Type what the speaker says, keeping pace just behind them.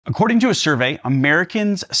According to a survey,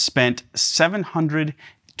 Americans spent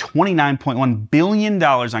 $729.1 billion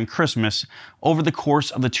on Christmas over the course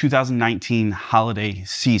of the 2019 holiday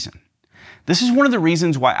season. This is one of the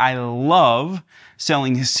reasons why I love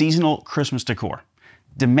selling seasonal Christmas decor.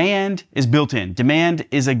 Demand is built in. Demand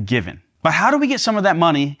is a given. But how do we get some of that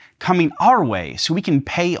money coming our way so we can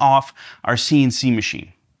pay off our CNC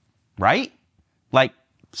machine? Right? Like,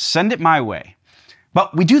 send it my way.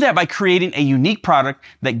 But we do that by creating a unique product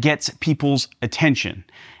that gets people's attention.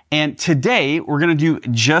 And today we're going to do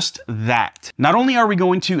just that. Not only are we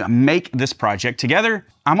going to make this project together,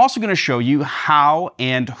 I'm also going to show you how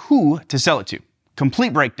and who to sell it to.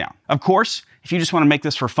 Complete breakdown. Of course, if you just want to make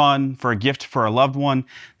this for fun, for a gift for a loved one,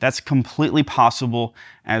 that's completely possible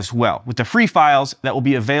as well, with the free files that will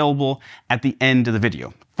be available at the end of the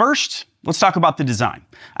video. First, let's talk about the design.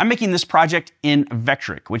 I'm making this project in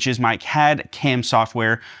Vectric, which is my CAD CAM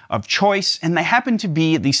software of choice, and they happen to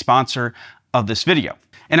be the sponsor of this video.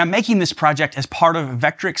 And I'm making this project as part of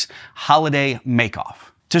Vectric's Holiday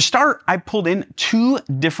Make-Off. To start, I pulled in two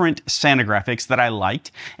different Santa graphics that I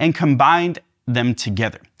liked and combined them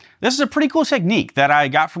together. This is a pretty cool technique that I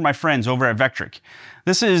got from my friends over at Vectric.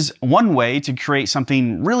 This is one way to create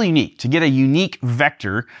something really neat, to get a unique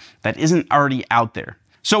vector that isn't already out there.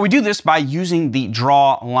 So we do this by using the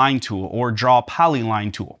Draw Line tool or Draw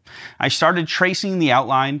Polyline tool. I started tracing the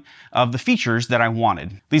outline of the features that I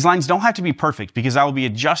wanted. These lines don't have to be perfect because I will be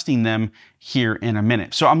adjusting them here in a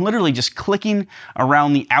minute. So I'm literally just clicking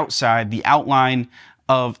around the outside, the outline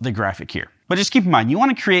of the graphic here. But just keep in mind, you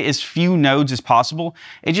want to create as few nodes as possible.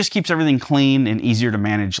 It just keeps everything clean and easier to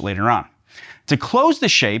manage later on. To close the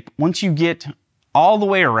shape, once you get all the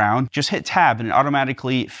way around, just hit Tab and it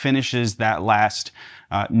automatically finishes that last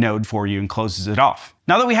node for you and closes it off.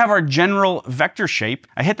 Now that we have our general vector shape,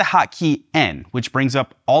 I hit the hotkey N, which brings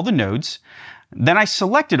up all the nodes. Then I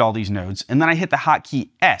selected all these nodes, and then I hit the hotkey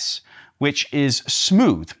S, which is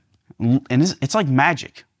smooth. And it's like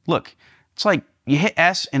magic. Look, it's like you hit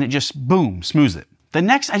S and it just, boom, smooths it. The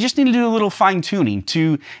next, I just need to do a little fine tuning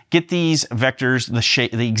to get these vectors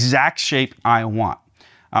the exact shape I want.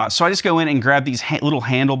 So I just go in and grab these little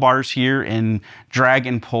handlebars here and drag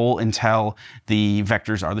and pull until the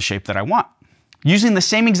vectors are the shape that I want. Using the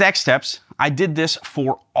same exact steps, I did this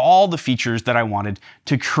for all the features that I wanted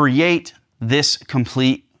to create this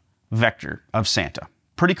complete vector of Santa.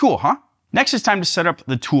 Pretty cool, huh? Next, it's time to set up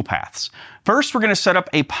the toolpaths. First, we're going to set up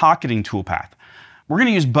a pocketing toolpath. We're going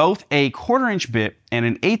to use both a 1/4" bit and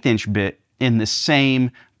an 1/8" bit in the same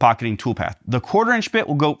pocketing toolpath. The 1/4" bit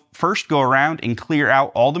will first go around and clear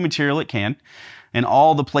out all the material it can and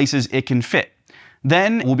all the places it can fit.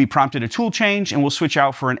 Then we'll be prompted a tool change and we'll switch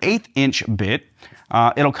out for an 1/8" bit.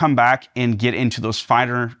 It'll come back and get into those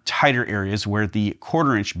finer, tighter areas where the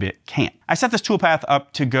 1/4" bit can't. I set this toolpath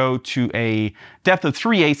up to go to a depth of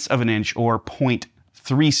 3/8 of an inch or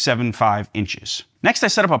 0.375 inches. Next, I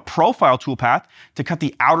set up a profile toolpath to cut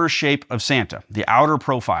the outer shape of Santa, the outer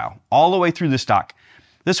profile, all the way through the stock.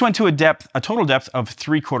 This went to a total depth of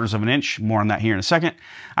 3/4 of an inch. More on that here in a second.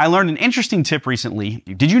 I learned an interesting tip recently.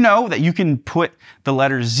 Did you know that you can put the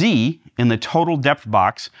letter Z in the total depth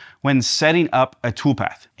box when setting up a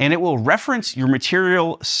toolpath? And it will reference your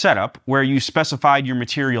material setup where you specified your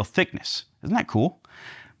material thickness. Isn't that cool?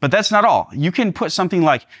 But that's not all. You can put something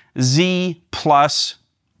like Z plus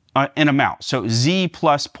an amount. So Z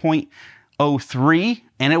plus 0.03,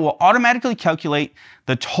 and it will automatically calculate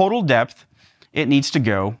the total depth it needs to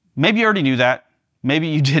go. Maybe you already knew that, maybe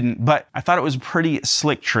you didn't, but I thought it was a pretty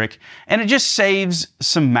slick trick, and it just saves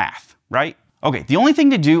some math, right? Okay, the only thing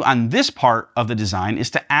to do on this part of the design is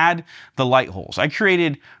to add the light holes. I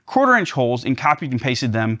created 1/4" holes and copied and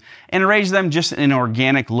pasted them and arranged them just in an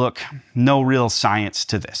organic look. No real science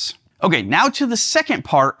to this. Okay, now to the second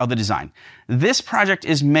part of the design. This project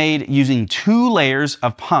is made using 2 layers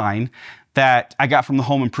of pine that I got from the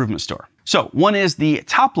home improvement store. So one is the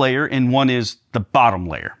top layer and one is the bottom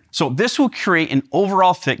layer. So this will create an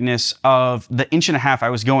overall thickness of the 1.5" I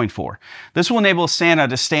was going for. This will enable Santa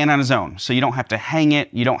to stand on his own. So you don't have to hang it,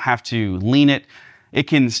 you don't have to lean it. It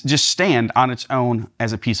can just stand on its own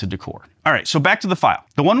as a piece of decor. All right, so back to the file.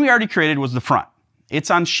 The one we already created was the front. It's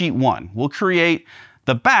on sheet 1. We'll create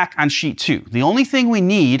the back on sheet 2. The only thing we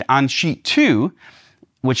need on sheet 2,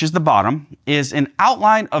 which is the bottom, is an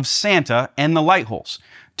outline of Santa and the light holes.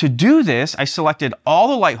 To do this, I selected all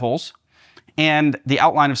the light holes and the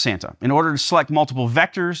outline of Santa. In order to select multiple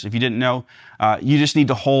vectors, if you didn't know, you just need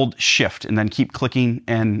to hold Shift and then keep clicking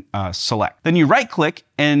and select. Then you right click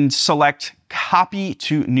and select Copy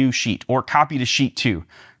to New Sheet or Copy to Sheet 2.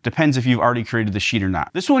 Depends if you've already created the sheet or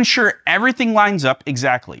not. This will ensure everything lines up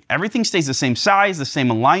exactly. Everything stays the same size, the same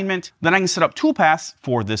alignment. Then I can set up toolpaths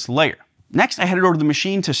for this layer. Next, I headed over to the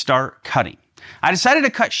machine to start cutting. I decided to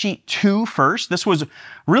cut sheet 2 first. This was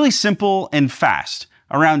really simple and fast,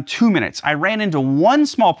 around 2 minutes. I ran into one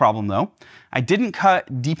small problem though. I didn't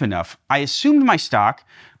cut deep enough. I assumed my stock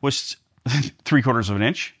was 3/4 of an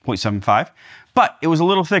inch, 0.75, but it was a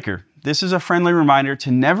little thicker. This is a friendly reminder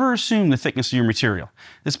to never assume the thickness of your material.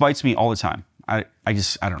 This bites me all the time. I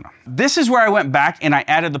don't know. This is where I went back and I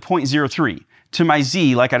added the 0.03 to my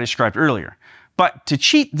Z like I described earlier. But to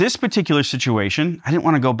cheat this particular situation, I didn't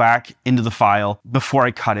want to go back into the file before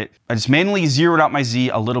I cut it. I just manually zeroed out my Z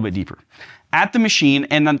a little bit deeper at the machine,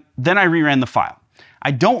 and then I reran the file. I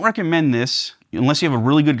don't recommend this unless you have a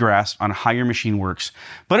really good grasp on how your machine works,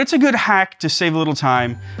 but it's a good hack to save a little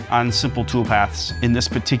time on simple toolpaths in this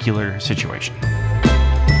particular situation.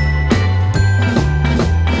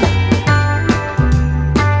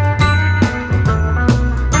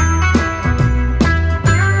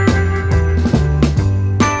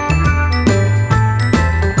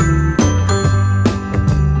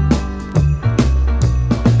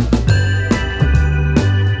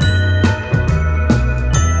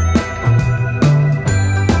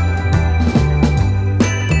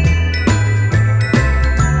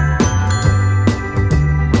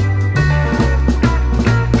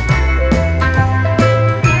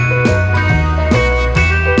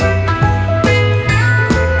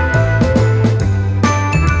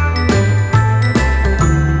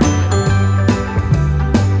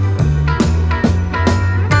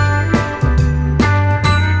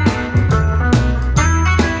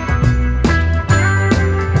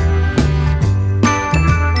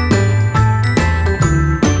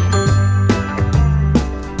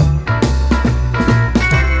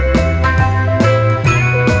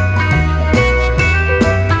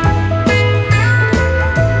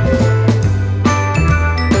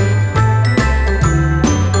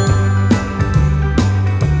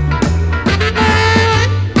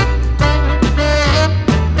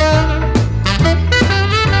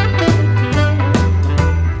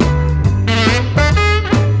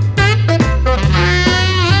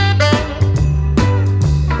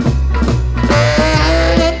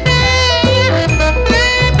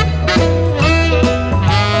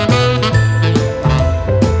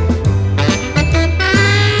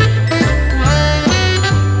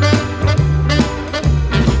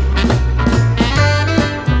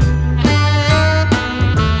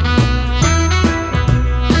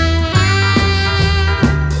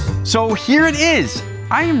 So here it is.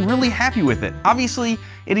 I am really happy with it. Obviously,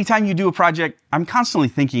 anytime you do a project, I'm constantly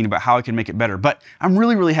thinking about how I can make it better, but I'm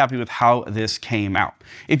really happy with how this came out.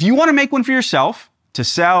 If you want to make one for yourself to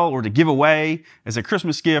sell or to give away as a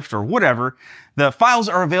Christmas gift or whatever, the files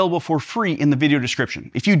are available for free in the video description.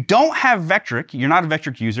 If you don't have Vectric, you're not a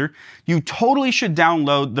Vectric user, you totally should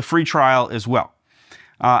download the free trial as well.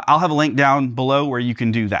 I'll have a link down below where you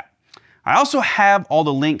can do that. I also have all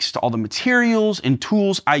the links to all the materials and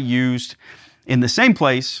tools I used in the same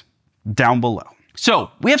place down below.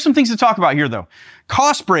 So we have some things to talk about here though.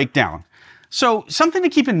 Cost breakdown. So something to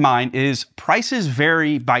keep in mind is prices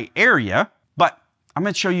vary by area, but I'm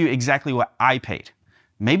going to show you exactly what I paid.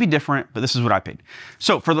 Maybe different, but this is what I paid.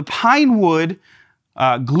 So for the pine wood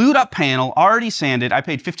glued up panel, already sanded, I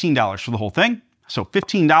paid $15 for the whole thing. So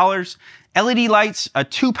 $15. LED lights, a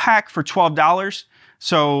 2-pack for $12.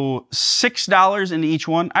 So $6 into each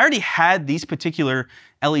one. I already had these particular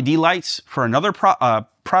LED lights for another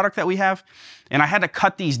product that we have, and I had to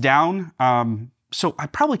cut these down, so I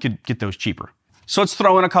probably could get those cheaper. So let's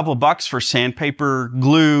throw in a couple of bucks for sandpaper,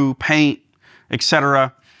 glue, paint,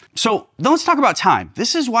 etc. So then let's talk about time.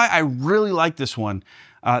 This is why I really like this one.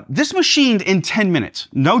 This machined in 10 minutes,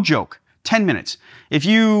 no joke, 10 minutes. If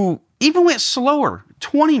you even went slower,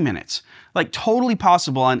 20 minutes, like totally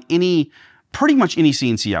possible on pretty much any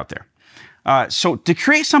CNC out there. So to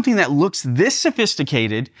create something that looks this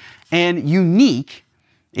sophisticated and unique,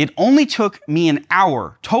 it only took me an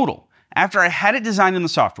hour total after I had it designed in the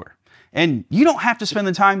software. And you don't have to spend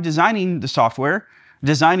the time designing in the software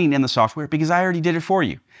because I already did it for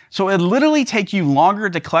you. So it literally take you longer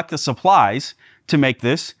to collect the supplies to make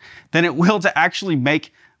this than it will to actually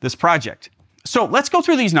make this project. So let's go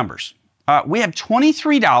through these numbers. We have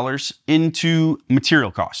 $23 into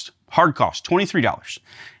material cost. Hard cost, $23,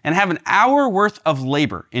 and have an hour worth of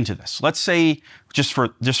labor into this. Let's say, just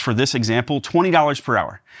for this example, $20 per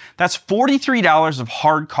hour. That's $43 of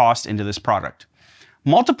hard cost into this product.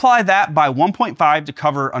 Multiply that by 1.5 to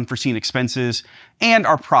cover unforeseen expenses and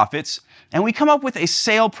our profits, and we come up with a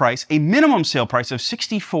sale price, a minimum sale price of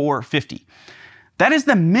 $64.50. That is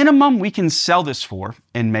the minimum we can sell this for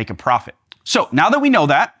and make a profit. So now that we know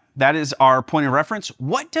that, that is our point of reference,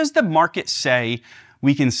 what does the market say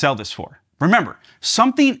we can sell this for? Remember,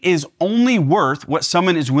 something is only worth what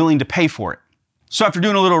someone is willing to pay for it. So after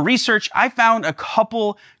doing a little research, I found a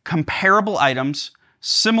couple comparable items,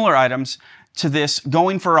 similar items to this,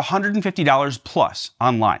 going for $150 plus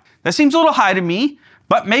online. That seems a little high to me,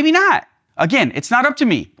 but maybe not. Again, it's not up to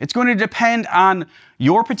me. It's going to depend on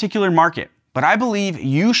your particular market. But I believe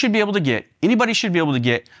you should be able to get, anybody should be able to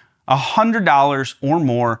get $100 or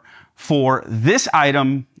more for this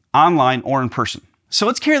item online or in person. So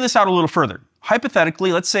let's carry this out a little further.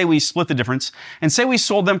 Hypothetically, let's say we split the difference and say we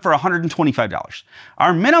sold them for $125.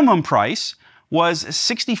 Our minimum price was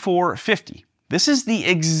 $64.50. This is the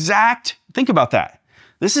exact, think about that.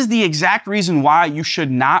 This is the exact reason why you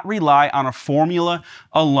should not rely on a formula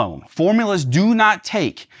alone. Formulas do not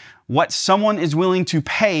take what someone is willing to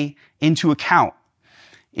pay into account.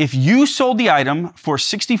 If you sold the item for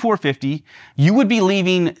 $64.50, you would be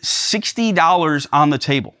leaving $60 on the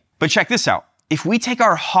table. But check this out. If we take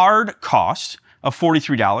our hard cost of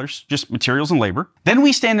 $43, just materials and labor, then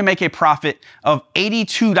we stand to make a profit of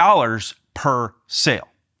 $82 per sale.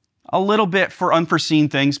 A little bit for unforeseen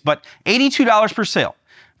things, but $82 per sale.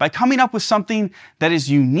 By coming up with something that is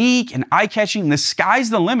unique and eye-catching, the sky's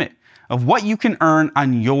the limit of what you can earn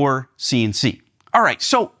on your CNC. All right,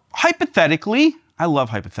 so hypothetically, I love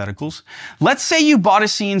hypotheticals. Let's say you bought a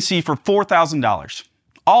CNC for $4,000,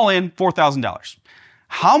 all in $4,000.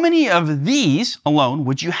 How many of these alone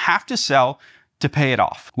would you have to sell to pay it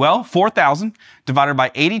off? Well, 4,000 divided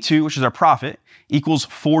by 82, which is our profit, equals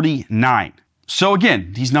 49. So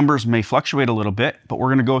again, these numbers may fluctuate a little bit, but we're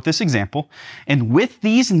gonna go with this example. And with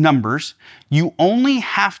these numbers, you only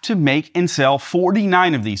have to make and sell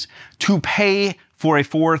 49 of these to pay for a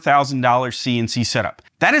 $4,000 CNC setup.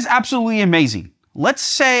 That is absolutely amazing. Let's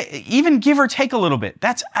say, even give or take a little bit,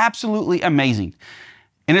 that's absolutely amazing.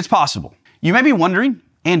 And it's possible. You may be wondering,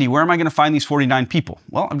 Andy, where am I gonna find these 49 people?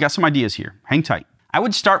 Well, I've got some ideas here. Hang tight. I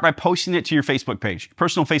would start by posting it to your Facebook page,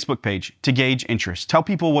 personal Facebook page, to gauge interest. Tell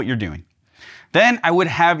people what you're doing. Then I would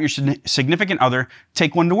have your significant other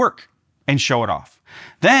take one to work and show it off.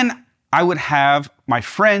 Then I would have my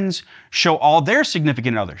friends show all their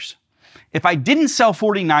significant others. If I didn't sell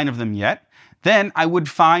 49 of them yet, then I would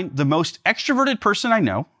find the most extroverted person I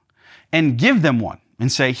know and give them one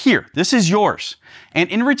and say, here, this is yours. And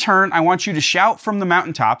in return, I want you to shout from the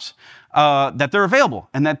mountaintops that they're available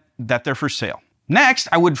and that they're for sale. Next,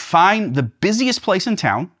 I would find the busiest place in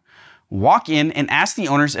town, walk in and ask the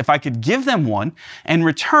owners if I could give them one. In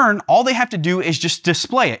return, all they have to do is just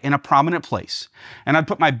display it in a prominent place. And I'd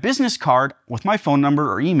put my business card with my phone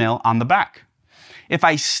number or email on the back. If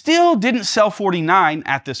I still didn't sell 49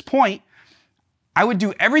 at this point, I would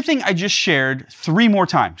do everything I just shared 3 more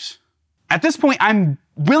times. At this point, I'm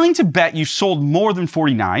willing to bet you sold more than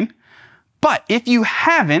 49, but if you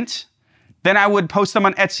haven't, then I would post them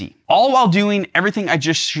on Etsy, all while doing everything I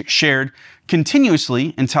just shared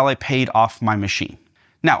continuously until I paid off my machine.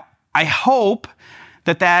 Now, I hope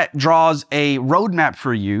that that draws a roadmap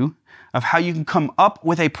for you of how you can come up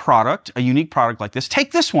with a product, a unique product like this.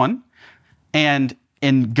 Take this one and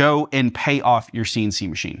go and pay off your CNC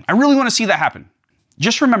machine. I really want to see that happen.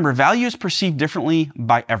 Just remember, value is perceived differently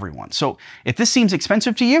by everyone. So if this seems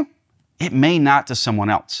expensive to you, it may not to someone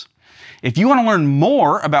else. If you want to learn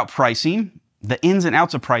more about pricing, the ins and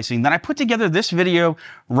outs of pricing, then I put together this video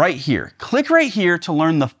right here. Click right here to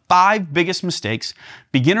learn the 5 biggest mistakes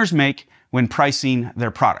beginners make when pricing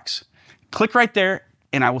their products. Click right there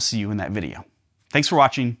and I will see you in that video. Thanks for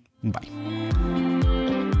watching. Bye.